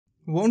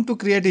Want to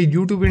create a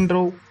YouTube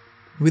intro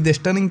with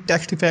stunning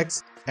text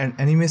effects and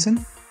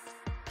animation?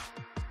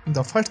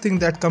 The first thing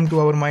that comes to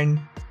our mind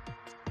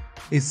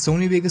is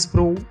Sony Vegas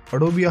Pro,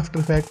 Adobe After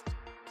Effects,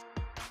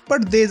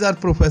 but these are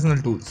professional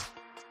tools.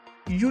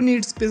 You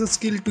need special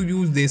skill to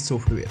use this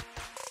software.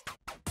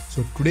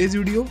 So today's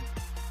video,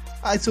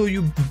 I show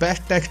you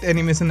best text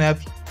animation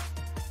apps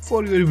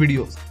for your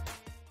videos.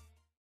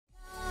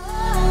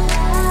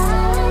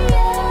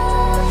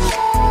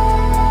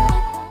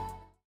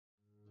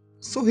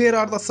 So here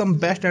are some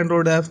best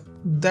Android apps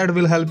that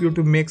will help you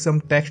to make some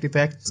text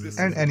effects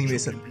and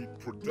animation.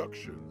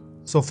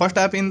 So first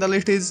app in the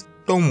list is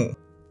Tomo.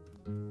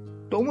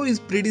 Tomo is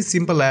pretty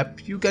simple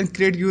app. You can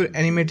create your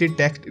animated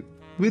text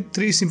with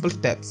 3 simple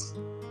steps.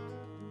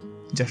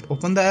 Just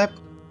open the app,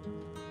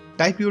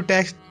 type your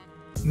text,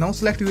 now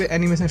select your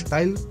animation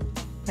style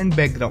and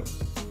background.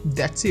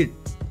 That's it.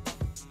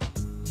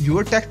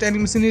 Your text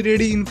animation is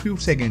ready in few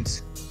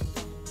seconds.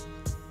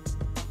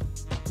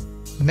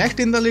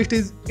 Next in the list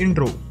is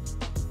Intro.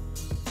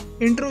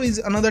 Intro is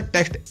another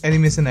text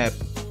animation app.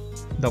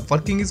 The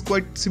working is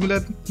quite similar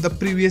to the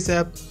previous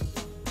app.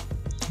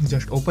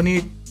 Just open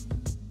it,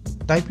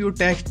 type your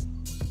text,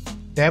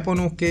 tap on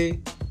OK.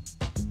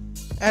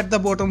 At the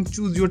bottom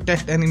choose your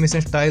text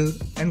animation style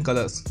and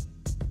colors.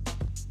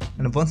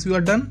 And once you are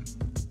done,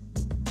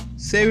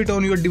 save it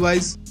on your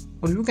device,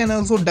 or you can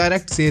also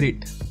direct share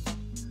it.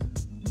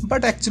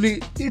 But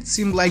actually it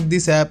seems like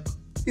this app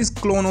is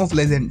clone of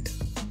Legend.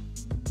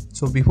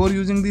 So before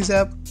using this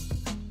app,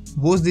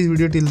 watch this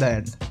video till the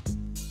end.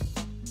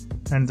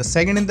 And the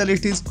second in the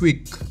list is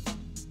Quick.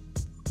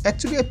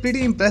 Actually I'm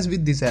pretty impressed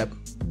with this app.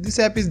 This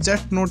app is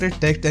just not a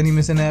text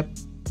animation app,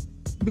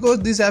 because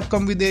this app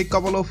comes with a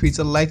couple of features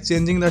like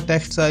changing the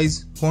text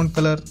size, font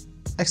color,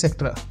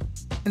 etc.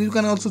 And you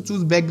can also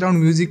choose background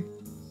music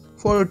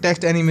for your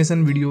text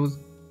animation videos.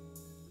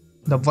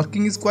 The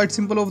working is quite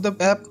simple of the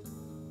app.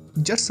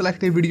 Just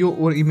select a video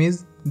or image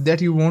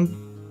that you want,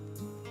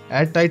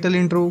 add title,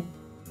 intro.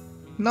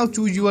 Now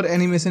choose your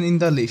animation in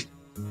the list.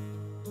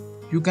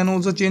 You can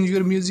also change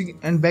your music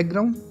and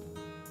background.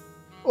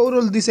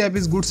 Overall this app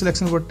is good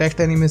selection for text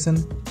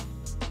animation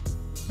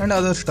and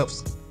other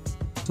stuffs.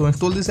 So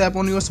install this app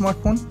on your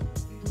smartphone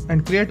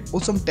and create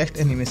awesome text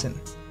animation.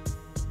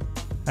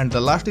 And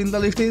the last in the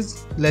list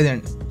is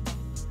Legend.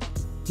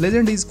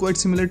 Legend is quite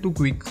similar to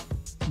Quick,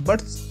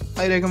 but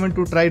I recommend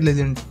to try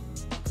Legend.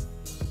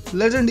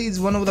 Legend is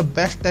one of the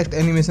best text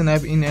animation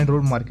app in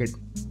Android market.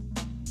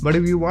 But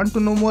if you want to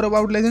know more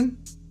about Legend,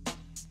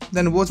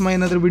 then watch my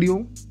another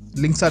video.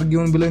 Links are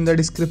given below in the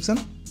description.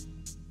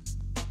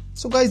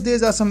 So guys,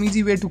 these are some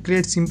easy way to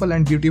create simple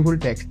and beautiful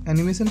text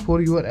animation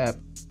for your app.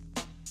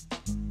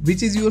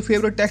 Which is your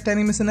favorite text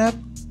animation app?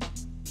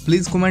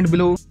 Please comment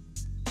below.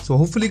 So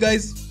hopefully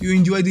guys, you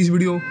enjoy this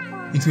video.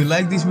 If you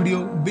like this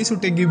video, be sure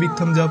to give a big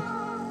thumbs up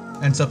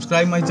and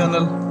subscribe my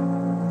channel.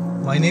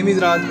 My name is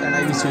Raj and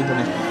I wish you the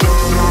next one.